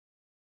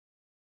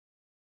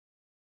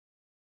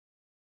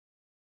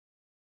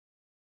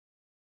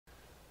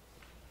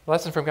The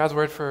lesson from God's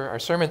Word for our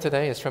sermon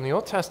today is from the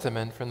Old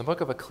Testament, from the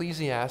book of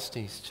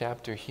Ecclesiastes,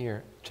 chapter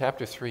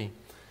 3.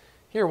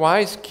 Here,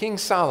 wise King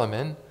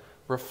Solomon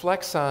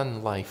reflects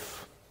on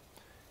life.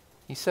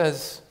 He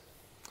says,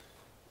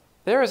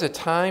 "There is a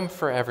time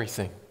for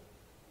everything,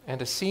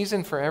 and a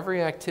season for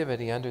every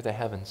activity under the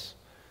heavens.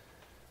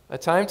 A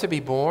time to be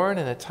born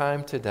and a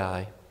time to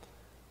die.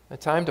 A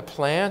time to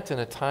plant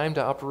and a time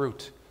to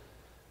uproot.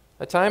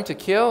 A time to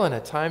kill and a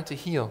time to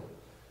heal.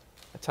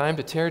 A time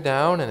to tear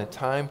down and a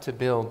time to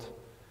build.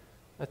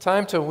 A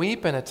time to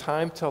weep and a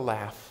time to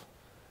laugh.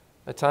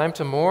 A time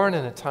to mourn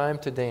and a time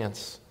to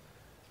dance.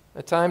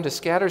 A time to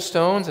scatter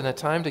stones and a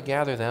time to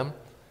gather them.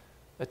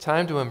 A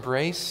time to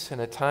embrace and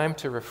a time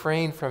to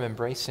refrain from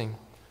embracing.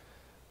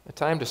 A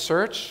time to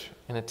search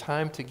and a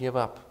time to give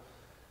up.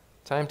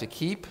 A time to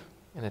keep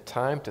and a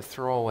time to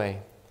throw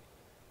away.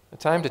 A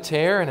time to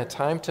tear and a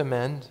time to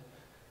mend.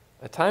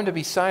 A time to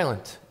be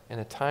silent and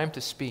a time to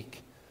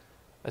speak.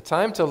 A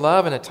time to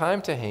love and a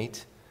time to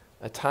hate,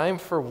 a time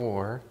for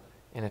war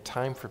and a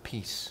time for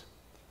peace.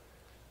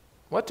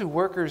 What do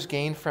workers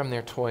gain from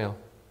their toil?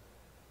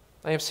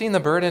 I have seen the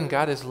burden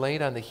God has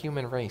laid on the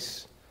human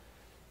race.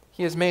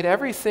 He has made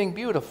everything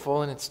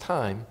beautiful in its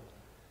time.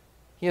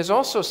 He has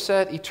also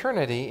set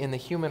eternity in the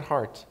human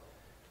heart.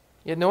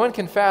 Yet no one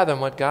can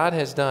fathom what God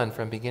has done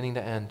from beginning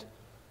to end.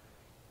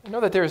 I know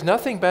that there is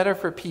nothing better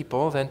for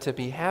people than to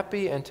be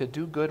happy and to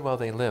do good while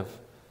they live,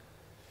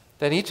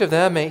 that each of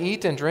them may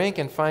eat and drink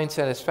and find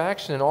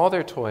satisfaction in all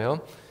their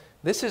toil.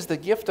 This is the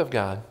gift of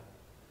God.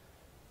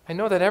 I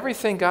know that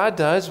everything God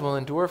does will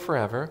endure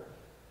forever.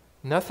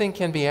 Nothing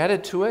can be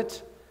added to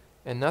it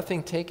and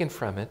nothing taken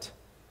from it.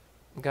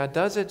 God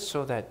does it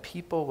so that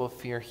people will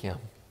fear Him."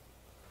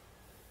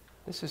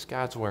 This is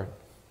God's Word.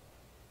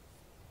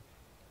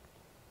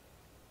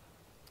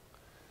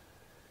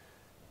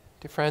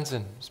 Dear friends,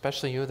 and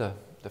especially you, the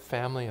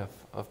family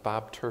of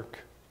Bob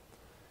Turk,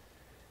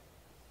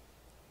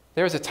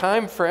 there is a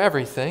time for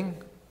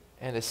everything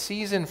and a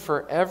season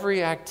for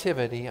every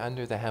activity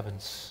under the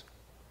heavens.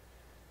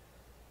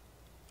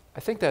 I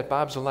think that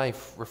Bob's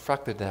life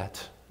reflected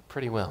that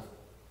pretty well.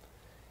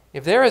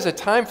 If there is a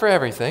time for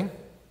everything,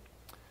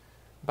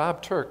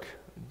 Bob Turk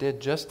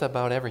did just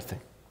about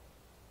everything.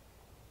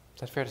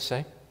 Is that fair to say?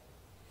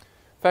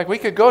 In fact, we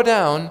could go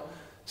down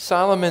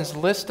Solomon's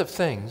list of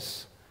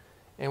things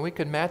and we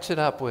could match it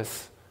up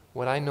with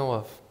what I know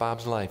of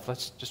Bob's life.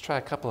 Let's just try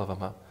a couple of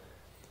them.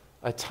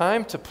 A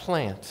time to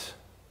plant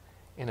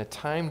and a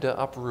time to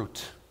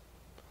uproot.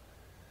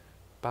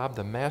 Bob,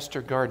 the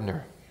master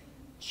gardener,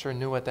 sure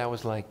knew what that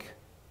was like.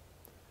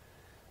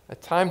 A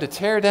time to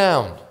tear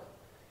down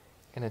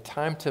and a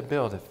time to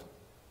build. If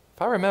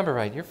I remember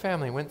right, your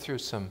family went through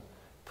some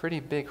pretty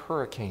big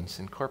hurricanes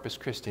in Corpus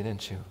Christi,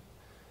 didn't you?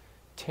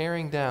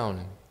 Tearing down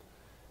and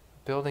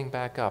building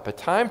back up. A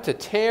time to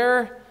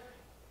tear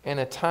and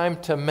a time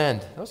to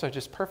mend. Those are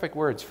just perfect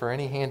words for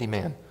any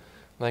handyman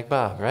like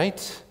Bob,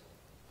 right?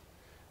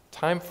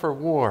 Time for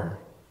war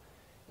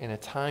and a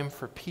time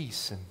for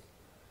peace. And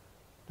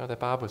I know that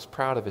Bob was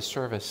proud of his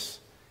service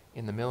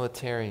in the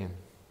military and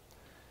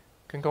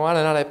can go on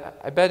and on.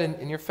 I bet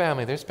in your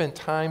family there's been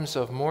times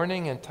of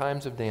mourning and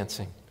times of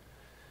dancing.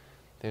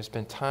 There's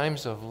been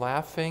times of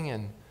laughing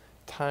and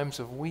times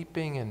of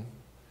weeping. And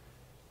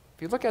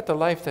if you look at the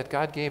life that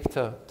God gave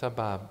to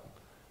Bob,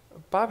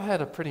 Bob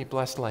had a pretty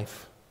blessed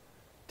life,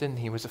 didn't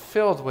he? He was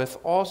filled with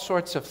all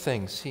sorts of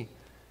things.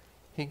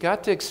 He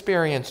got to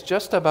experience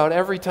just about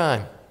every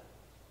time.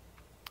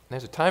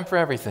 There's a time for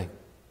everything.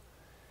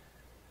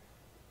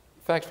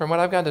 In fact, from what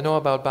I've gotten to know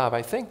about Bob,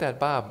 I think that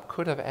Bob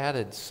could have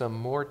added some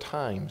more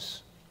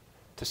times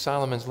to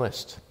Solomon's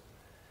list.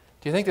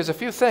 Do you think there's a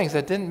few things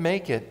that didn't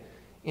make it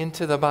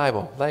into the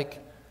Bible, like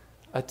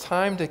a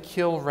time to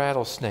kill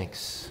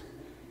rattlesnakes,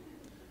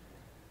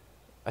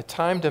 a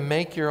time to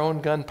make your own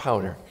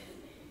gunpowder?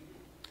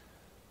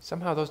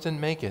 Somehow those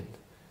didn't make it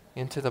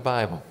into the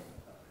Bible.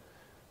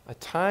 A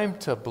time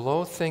to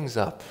blow things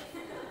up,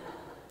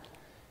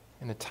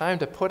 and a time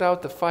to put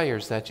out the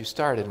fires that you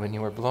started when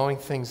you were blowing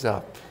things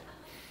up.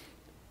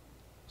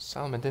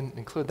 Solomon didn't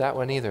include that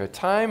one either. A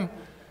time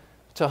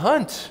to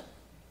hunt,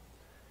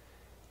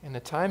 and a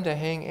time to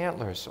hang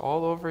antlers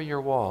all over your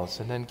walls,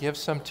 and then give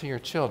some to your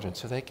children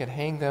so they can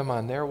hang them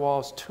on their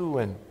walls too.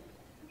 And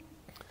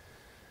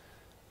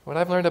what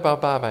I've learned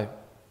about Bob,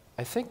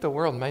 I think the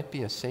world might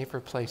be a safer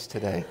place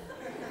today.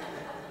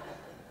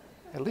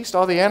 At least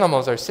all the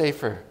animals are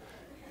safer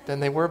than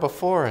they were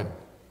before. And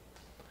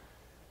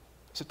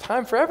it's a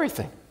time for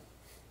everything.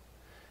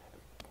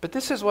 But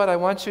this is what I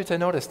want you to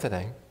notice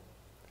today.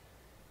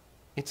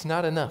 It's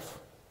not enough.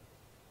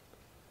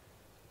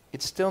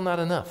 It's still not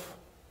enough.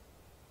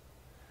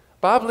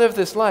 Bob lived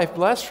this life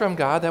blessed from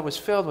God that was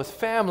filled with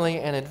family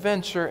and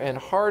adventure and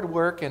hard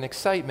work and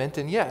excitement,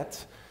 and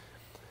yet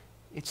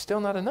it's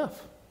still not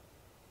enough.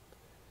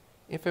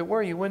 If it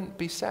were, you wouldn't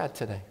be sad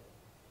today.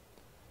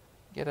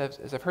 Yet,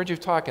 as I've heard you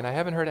talking, I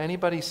haven't heard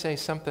anybody say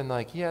something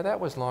like, "Yeah, that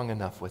was long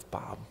enough with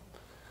Bob.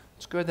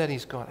 It's good that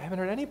he's gone." I haven't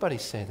heard anybody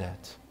say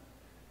that.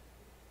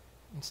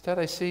 Instead,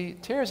 I see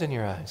tears in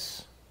your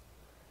eyes.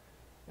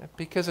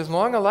 Because as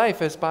long a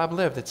life as Bob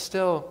lived, it's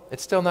still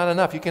not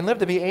enough. You can live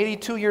to be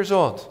 82 years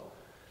old.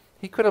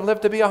 He could have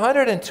lived to be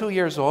 102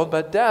 years old,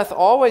 but death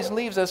always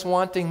leaves us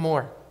wanting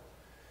more.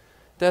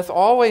 Death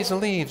always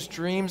leaves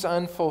dreams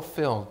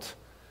unfulfilled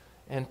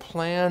and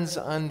plans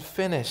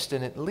unfinished,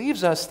 and it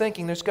leaves us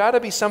thinking there's got to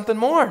be something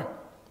more.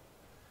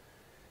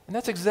 And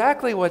that's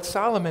exactly what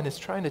Solomon is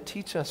trying to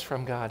teach us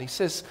from God. He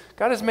says,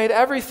 God has made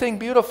everything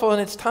beautiful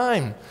in its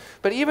time.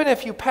 But even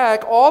if you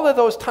pack all of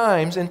those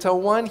times into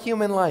one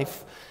human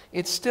life,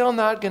 it's still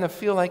not going to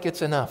feel like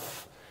it's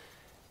enough.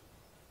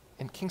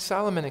 And King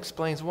Solomon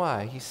explains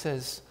why. He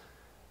says,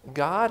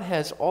 God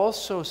has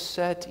also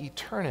set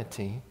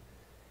eternity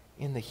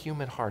in the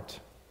human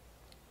heart.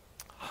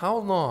 How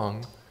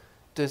long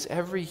does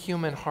every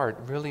human heart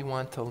really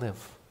want to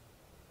live?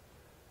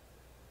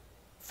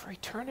 For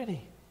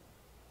eternity.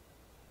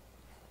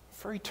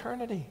 For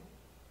eternity.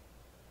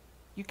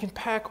 You can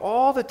pack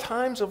all the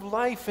times of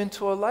life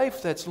into a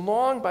life that's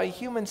long by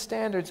human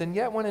standards, and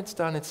yet when it's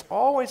done, it's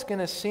always going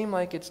to seem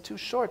like it's too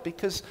short,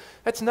 because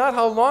that's not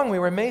how long we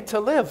were made to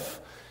live.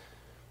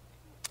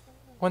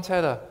 Once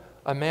had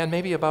a man,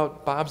 maybe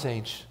about Bob's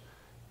age,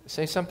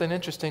 say something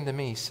interesting to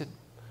me. He said,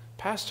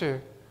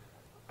 Pastor,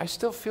 I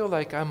still feel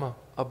like I'm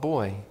a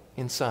boy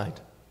inside.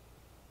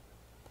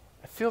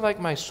 I feel like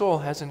my soul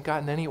hasn't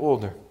gotten any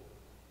older.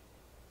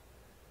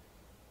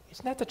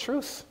 Isn't that the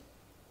truth?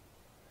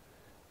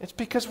 It's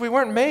because we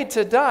weren't made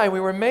to die. We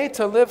were made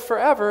to live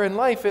forever in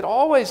life. It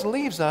always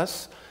leaves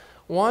us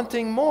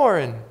wanting more.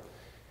 And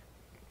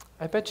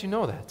I bet you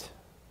know that.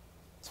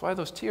 That's why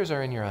those tears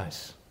are in your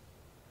eyes.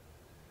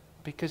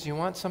 Because you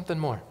want something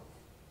more.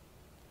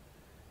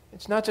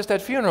 It's not just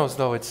at funerals,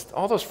 though. It's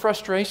all those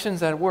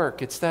frustrations at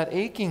work. It's that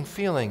aching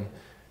feeling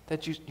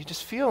that you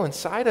just feel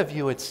inside of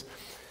you. It's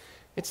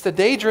the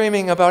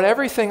daydreaming about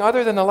everything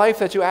other than the life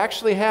that you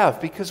actually have,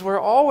 because we're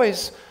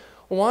always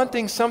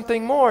wanting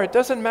something more. It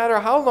doesn't matter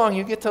how long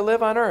you get to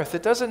live on earth.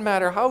 It doesn't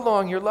matter how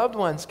long your loved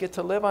ones get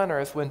to live on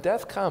earth. When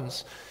death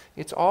comes,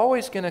 it's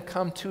always going to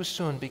come too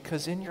soon,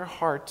 because in your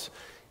heart,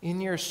 in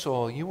your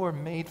soul, you were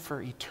made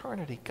for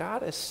eternity.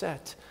 God has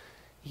set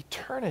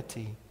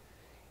eternity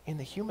in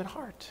the human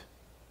heart.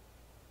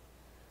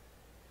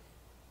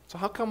 So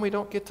how come we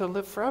don't get to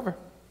live forever?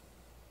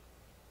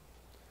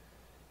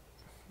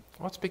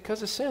 Well, it's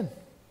because of sin.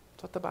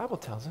 That's what the Bible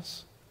tells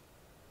us.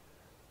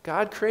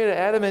 God created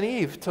Adam and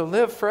Eve to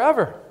live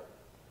forever.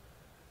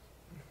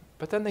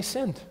 But then they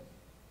sinned.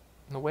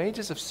 And the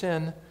wages of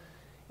sin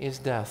is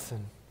death.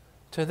 And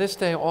to this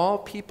day, all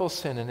people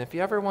sin. And if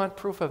you ever want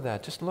proof of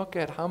that, just look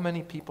at how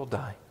many people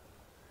die.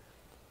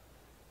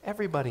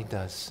 Everybody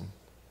does. And,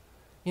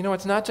 you know,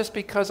 it's not just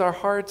because our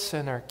hearts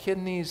and our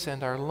kidneys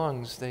and our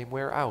lungs, they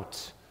wear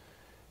out.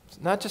 It's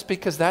not just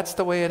because that's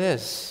the way it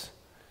is.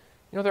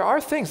 You know, there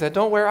are things that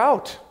don't wear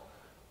out.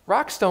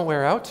 Rocks don't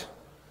wear out.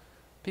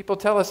 People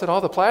tell us that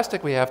all the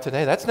plastic we have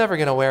today, that's never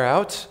going to wear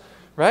out,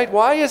 right?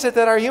 Why is it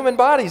that our human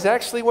bodies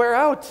actually wear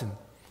out? And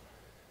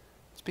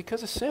it's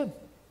because of sin.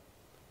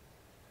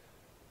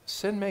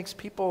 Sin makes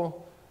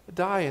people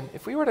die. And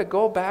if we were to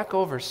go back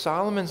over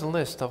Solomon's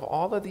list of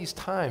all of these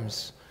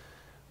times,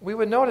 we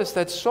would notice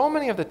that so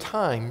many of the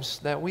times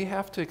that we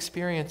have to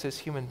experience as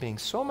human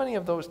beings, so many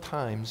of those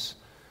times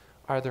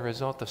are the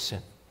result of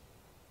sin.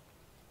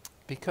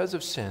 Because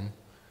of sin,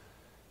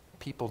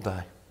 people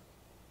die.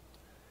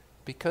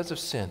 Because of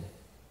sin,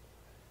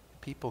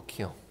 people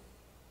kill.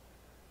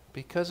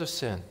 Because of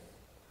sin,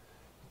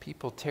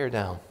 people tear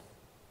down.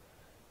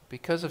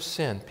 Because of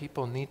sin,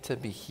 people need to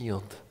be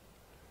healed.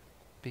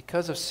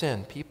 Because of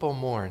sin, people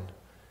mourn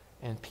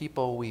and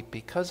people weep.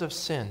 Because of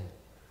sin,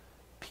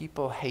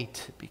 people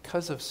hate.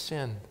 Because of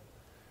sin,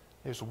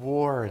 there's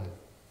war. And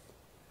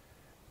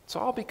it's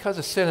all because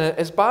of sin.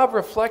 As Bob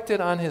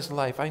reflected on his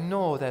life, I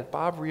know that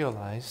Bob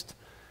realized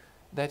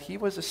that he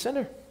was a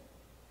sinner.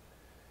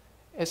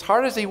 As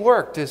hard as he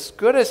worked, as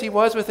good as he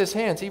was with his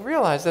hands, he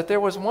realized that there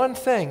was one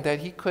thing that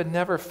he could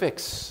never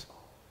fix.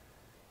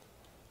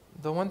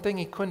 The one thing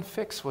he couldn't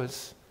fix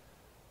was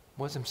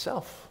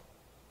himself.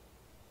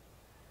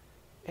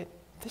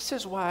 This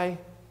is why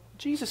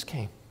Jesus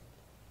came.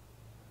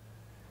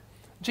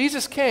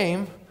 Jesus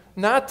came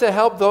not to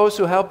help those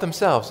who help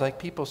themselves, like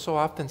people so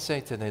often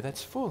say today.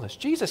 That's foolish.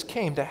 Jesus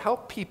came to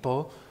help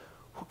people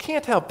who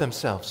can't help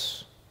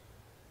themselves.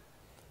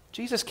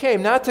 Jesus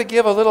came not to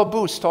give a little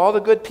boost to all the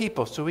good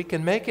people so we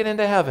can make it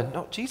into heaven.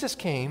 No, Jesus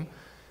came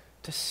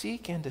to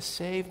seek and to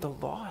save the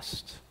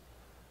lost,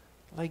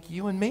 like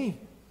you and me.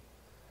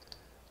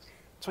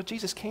 That's what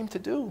Jesus came to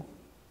do.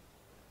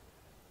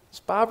 As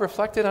Bob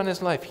reflected on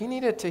his life, he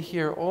needed to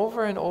hear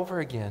over and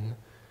over again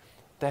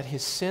that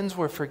his sins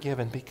were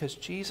forgiven because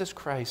Jesus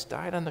Christ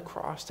died on the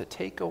cross to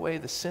take away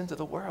the sins of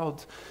the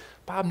world.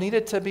 Bob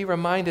needed to be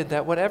reminded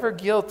that whatever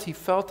guilt he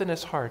felt in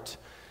his heart,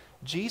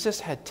 Jesus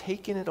had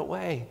taken it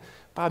away.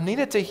 Bob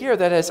needed to hear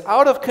that as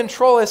out of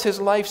control as his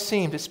life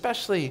seemed,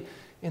 especially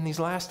in these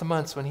last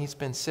months when he's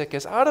been sick,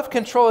 as out of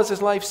control as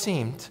his life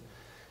seemed,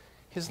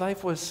 his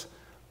life was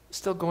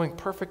still going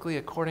perfectly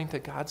according to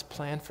God's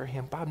plan for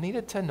him. Bob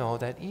needed to know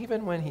that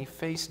even when he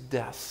faced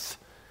death,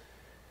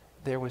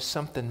 there was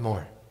something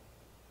more.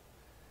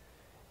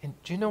 And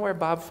do you know where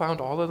Bob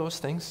found all of those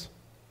things?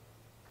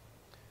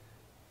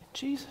 In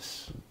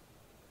Jesus.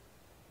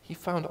 He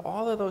found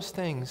all of those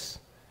things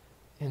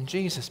in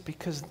Jesus,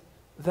 because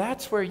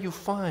that's where you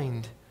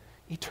find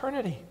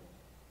eternity.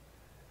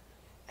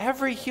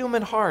 Every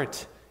human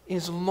heart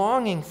is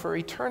longing for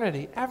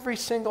eternity. Every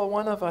single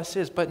one of us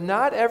is. But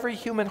not every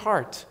human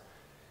heart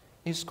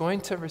is going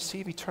to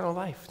receive eternal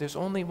life. There's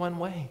only one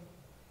way.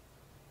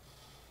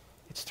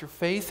 It's through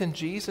faith in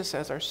Jesus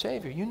as our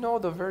Savior. You know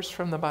the verse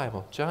from the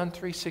Bible, John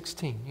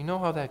 3:16. You know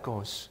how that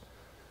goes.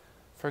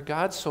 For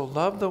God so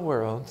loved the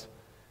world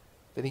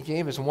that he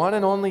gave his one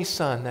and only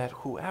Son, that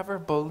whoever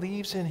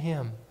believes in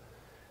him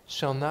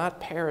shall not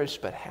perish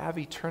but have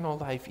eternal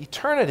life.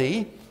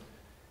 Eternity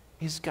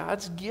is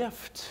God's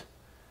gift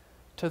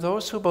to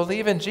those who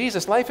believe in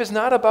Jesus. Life is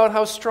not about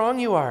how strong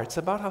you are. It's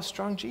about how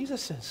strong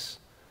Jesus is.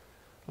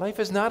 Life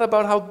is not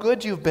about how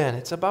good you've been.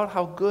 It's about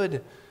how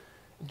good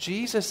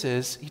Jesus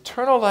is.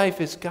 Eternal life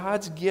is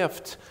God's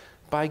gift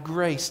by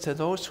grace to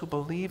those who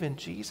believe in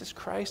Jesus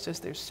Christ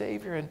as their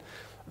Savior. And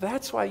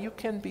that's why you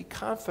can be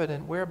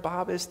confident where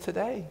Bob is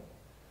today.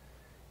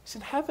 He's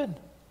in heaven.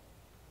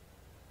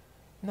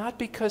 Not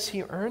because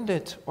he earned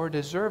it or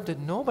deserved it.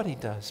 Nobody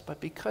does. But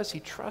because he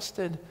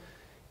trusted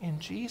in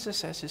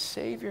Jesus as his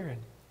Savior.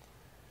 And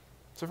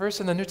it's a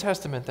verse in the New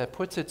Testament that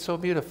puts it so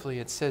beautifully.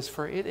 It says,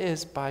 "For it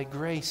is by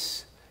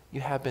grace you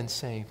have been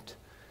saved,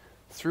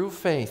 through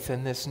faith,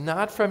 and this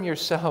not from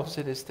yourselves,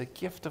 it is the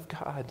gift of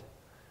God."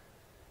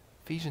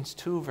 Ephesians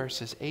 2,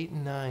 verses 8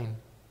 and 9.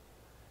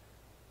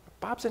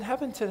 Bob's in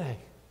heaven today.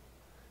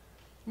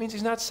 It means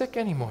he's not sick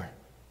anymore.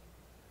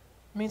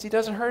 It means he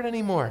doesn't hurt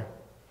anymore.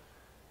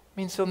 It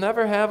means he'll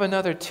never have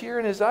another tear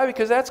in his eye,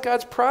 because that's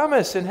God's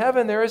promise. In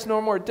heaven there is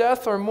no more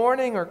death or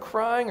mourning or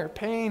crying or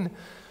pain.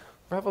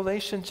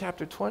 Revelation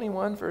chapter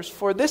 21, verse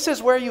 4. This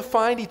is where you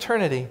find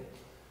eternity.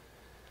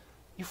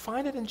 You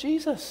find it in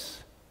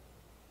Jesus.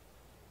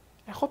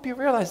 I hope you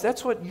realize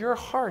that's what your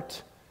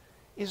heart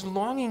is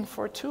longing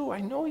for too.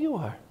 I know you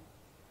are.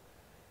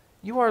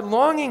 You are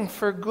longing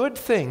for good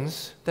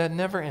things that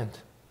never end.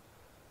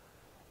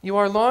 You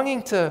are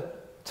longing to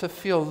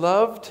feel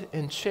loved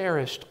and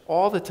cherished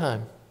all the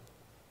time.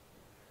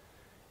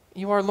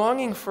 You are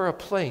longing for a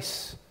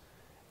place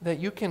that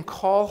you can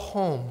call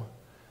home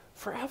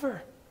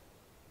forever.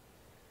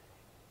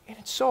 And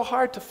it's so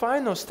hard to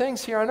find those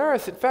things here on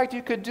earth. In fact,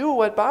 you could do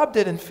what Bob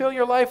did and fill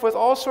your life with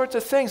all sorts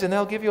of things, and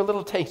they'll give you a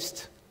little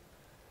taste.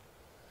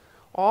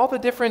 All the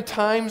different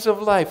times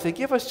of life, they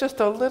give us just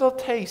a little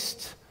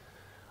taste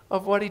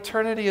of what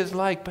eternity is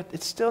like, but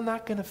it's still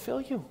not going to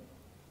fill you.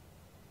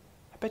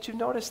 I bet you've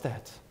noticed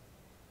that.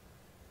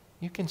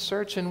 You can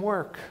search in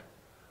work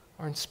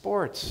or in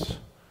sports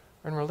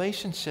or in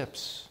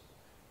relationships,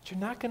 but you're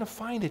not going to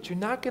find it. You're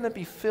not going to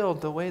be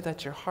filled the way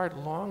that your heart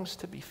longs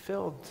to be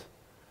filled.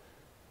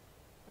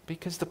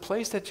 Because the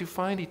place that you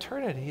find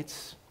eternity,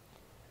 it's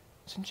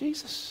in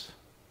Jesus.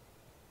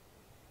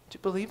 Do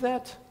you believe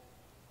that?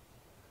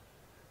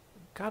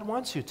 God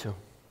wants you to.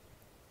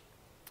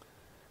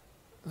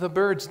 The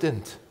birds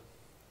didn't.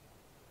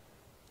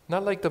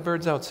 Not like the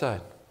birds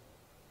outside.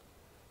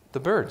 The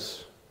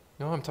birds.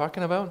 You know what I'm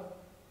talking about?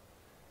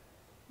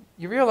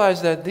 You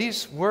realize that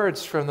these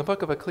words from the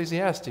book of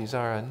Ecclesiastes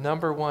are a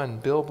 #1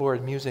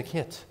 Billboard music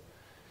hit.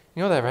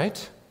 You know that,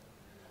 right?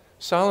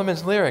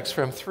 Solomon's lyrics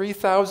from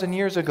 3,000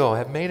 years ago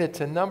have made it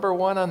to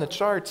 #1 on the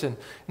charts. In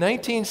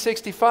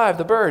 1965,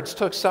 the Byrds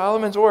took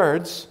Solomon's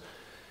words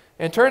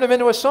and turned them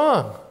into a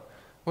song,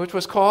 which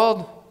was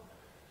called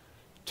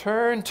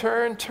Turn,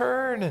 Turn,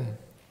 Turn. And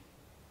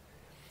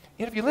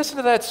if you listen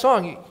to that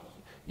song,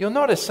 you'll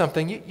notice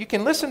something. You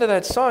can listen to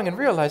that song and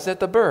realize that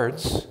the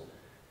Byrds,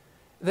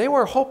 they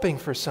were hoping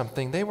for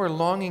something. They were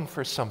longing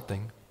for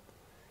something.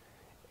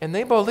 And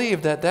they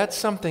believed that that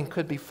something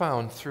could be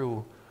found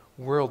through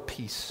world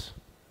peace.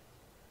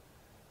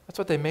 That's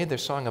what they made their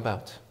song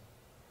about.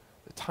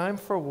 A time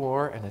for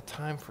war and a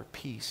time for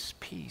peace.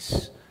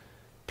 Peace.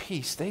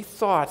 Peace. They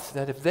thought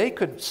that if they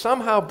could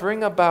somehow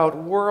bring about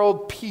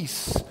world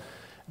peace,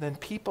 then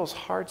people's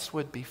hearts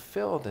would be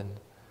filled.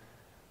 And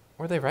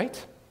were they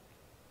right?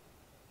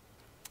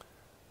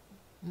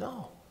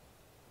 No.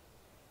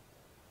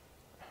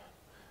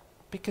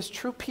 Because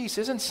true peace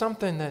isn't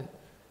something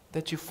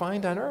that you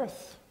find on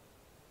earth.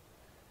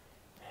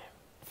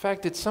 In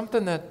fact, it's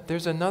something that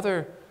there's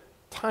another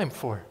time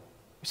for.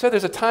 We said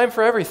there's a time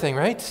for everything,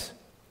 right?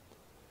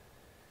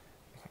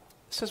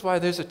 This is why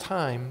there's a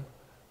time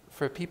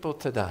for people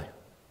to die.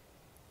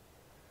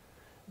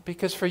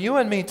 Because for you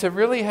and me to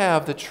really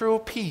have the true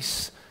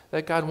peace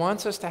that God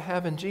wants us to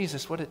have in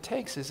Jesus, what it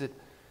takes is it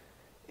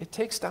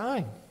takes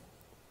dying.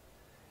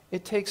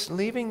 It takes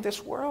leaving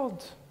this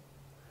world.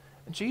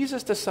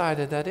 Jesus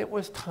decided that it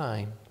was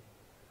time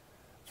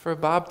for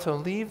Bob to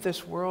leave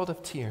this world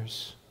of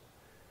tears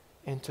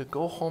and to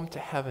go home to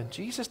heaven.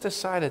 Jesus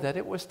decided that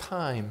it was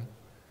time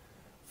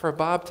for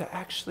Bob to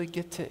actually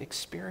get to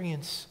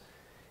experience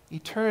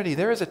eternity.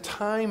 There is a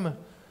time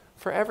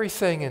for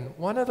everything, and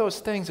one of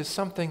those things is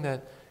something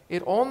that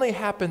it only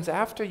happens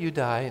after you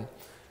die. And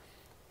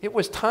It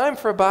was time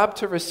for Bob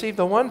to receive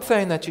the one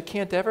thing that you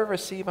can't ever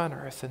receive on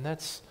earth, and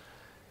that's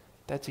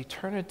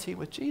eternity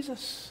with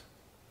Jesus.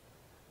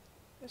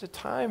 There's a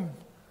time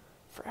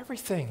for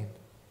everything.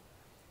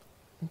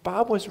 And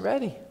Bob was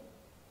ready.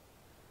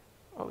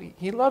 Oh,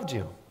 he loved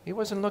you. He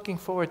wasn't looking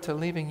forward to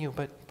leaving you,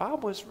 but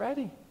Bob was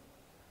ready.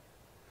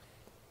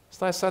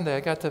 This last Sunday,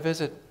 I got to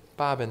visit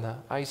Bob in the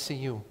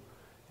ICU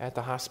at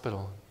the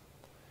hospital.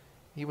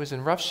 He was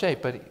in rough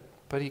shape,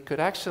 but he could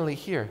actually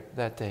hear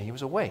that day. He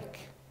was awake.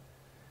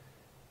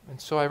 And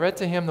so I read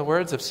to him the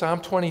words of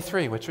Psalm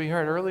 23, which we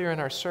heard earlier in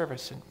our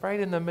service. And right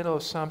in the middle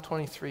of Psalm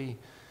 23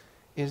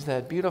 is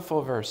that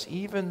beautiful verse,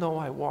 even though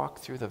I walk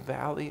through the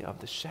valley of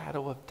the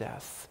shadow of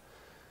death,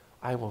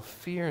 I will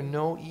fear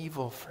no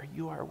evil, for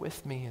you are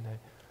with me. And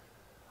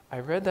I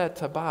read that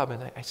to Bob,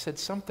 and I said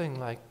something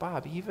like,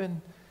 Bob,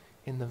 even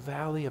in the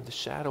valley of the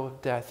shadow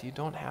of death, you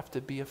don't have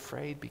to be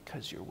afraid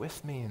because you're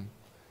with me.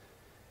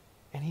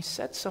 And he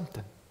said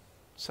something.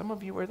 Some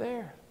of you were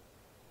there.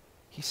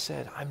 He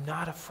said, I'm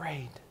not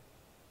afraid.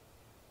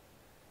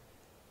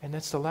 And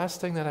that's the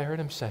last thing that I heard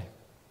him say.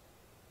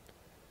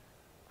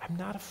 I'm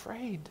not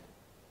afraid.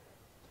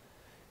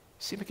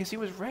 See, because he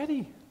was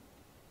ready.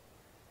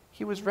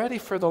 He was ready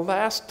for the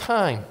last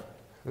time.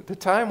 The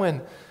time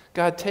when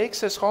God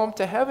takes us home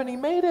to heaven. He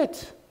made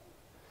it.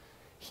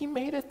 He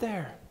made it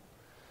there.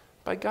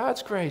 By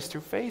God's grace,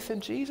 through faith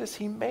in Jesus,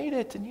 he made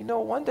it. And you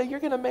know, one day you're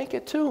going to make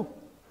it too.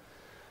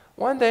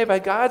 One day, by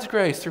God's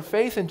grace, through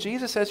faith in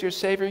Jesus as your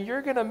Savior,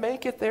 you're going to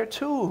make it there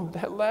too.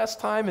 That last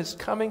time is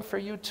coming for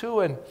you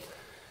too. And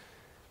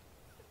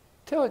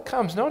till it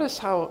comes, notice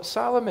how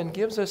Solomon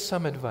gives us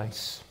some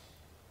advice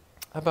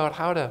about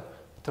how to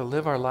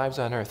live our lives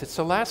on earth. It's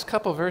the last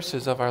couple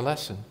verses of our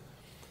lesson.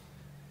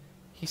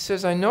 He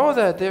says, I know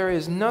that there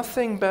is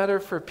nothing better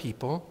for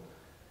people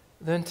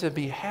than to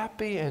be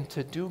happy and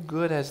to do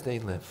good as they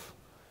live.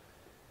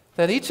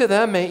 That each of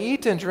them may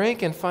eat and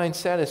drink and find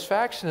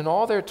satisfaction in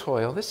all their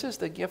toil. This is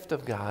the gift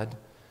of God.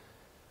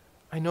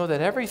 I know that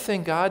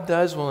everything God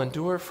does will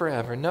endure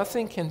forever.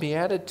 Nothing can be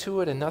added to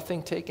it and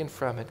nothing taken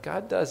from it.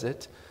 God does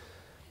it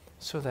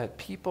so that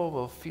people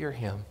will fear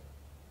him.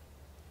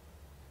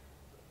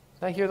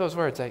 When I hear those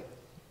words, I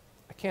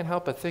can't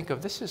help but think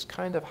of this is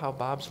kind of how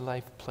Bob's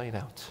life played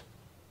out.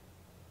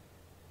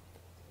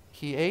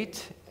 He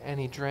ate and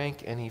he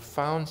drank and he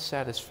found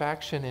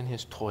satisfaction in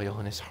his toil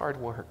and his hard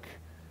work.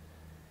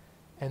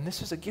 And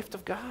this is a gift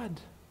of God.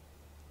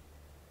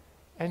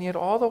 And yet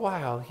all the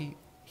while,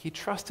 he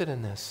trusted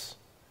in this.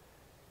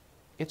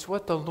 It's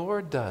what the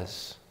Lord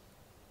does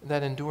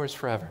that endures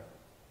forever.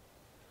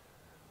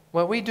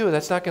 What we do,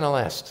 that's not going to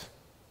last.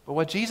 But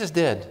what Jesus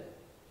did,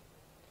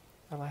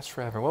 that lasts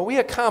forever. What we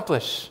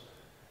accomplish,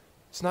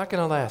 it's not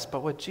going to last.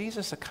 But what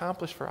Jesus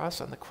accomplished for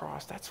us on the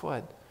cross, that's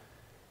what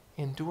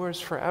endures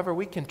forever.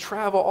 We can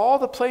travel all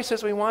the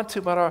places we want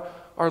to, but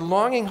our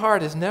longing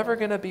heart is never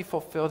going to be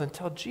fulfilled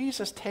until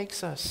Jesus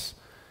takes us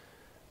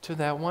to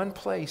that one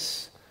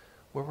place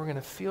where we're going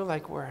to feel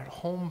like we're at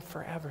home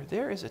forever.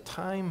 There is a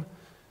time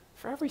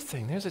for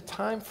everything. There's a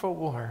time for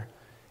war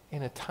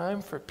and a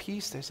time for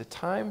peace. There's a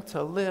time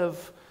to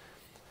live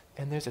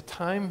and there's a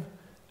time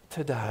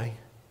to die.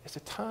 There's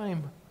a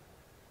time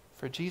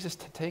for Jesus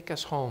to take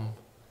us home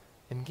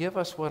and give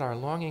us what our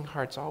longing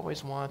hearts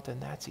always want, and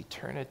that's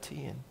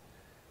eternity. And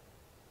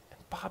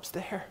Bob's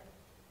there.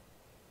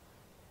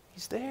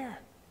 He's there.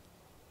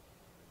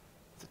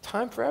 It's a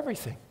time for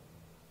everything.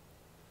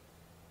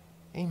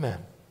 Amen.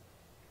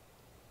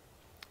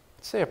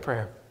 Let's say a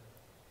prayer.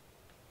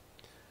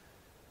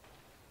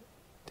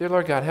 Dear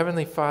Lord God,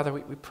 Heavenly Father,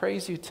 we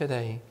praise you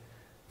today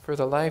for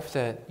the life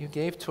that you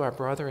gave to our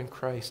brother in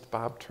Christ,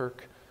 Bob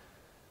Turk.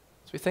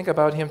 As we think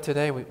about him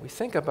today, we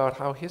think about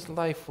how his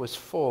life was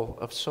full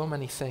of so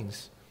many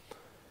things.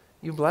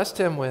 You blessed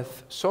him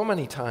with so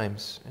many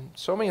times, and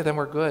so many of them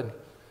were good.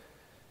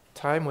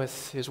 Time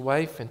with his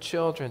wife and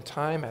children,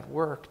 time at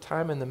work,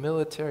 time in the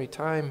military,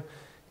 time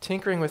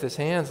tinkering with his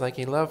hands like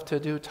he loved to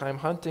do, time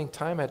hunting,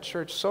 time at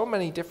church, so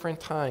many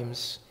different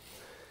times.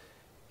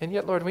 And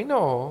yet, Lord, we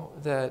know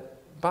that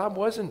Bob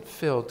wasn't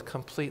filled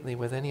completely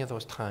with any of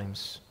those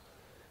times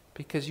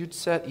because you'd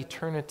set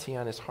eternity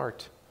on his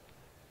heart.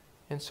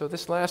 And so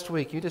this last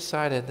week, you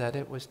decided that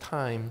it was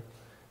time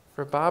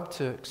for Bob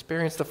to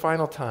experience the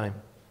final time,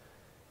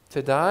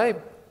 to die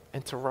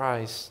and to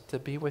rise, to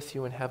be with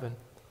you in heaven.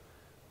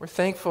 We're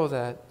thankful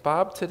that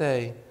Bob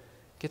today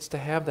gets to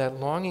have that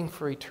longing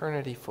for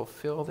eternity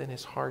fulfilled in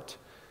his heart.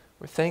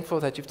 We're thankful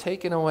that you've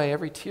taken away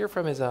every tear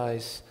from his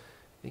eyes.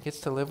 He gets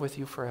to live with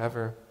you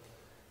forever.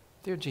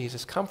 Dear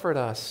Jesus, comfort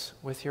us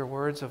with your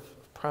words of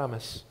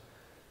promise.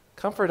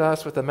 Comfort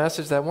us with the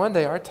message that one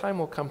day our time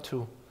will come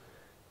too,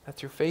 that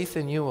through faith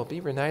in you we'll be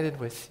reunited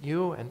with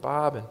you and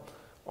Bob and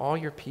all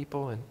your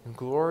people in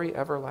glory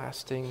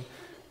everlasting.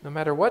 No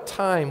matter what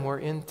time we're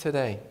in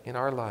today in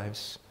our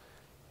lives,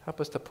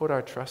 help us to put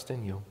our trust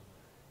in you.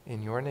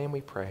 In your name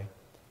we pray.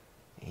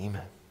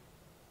 Amen.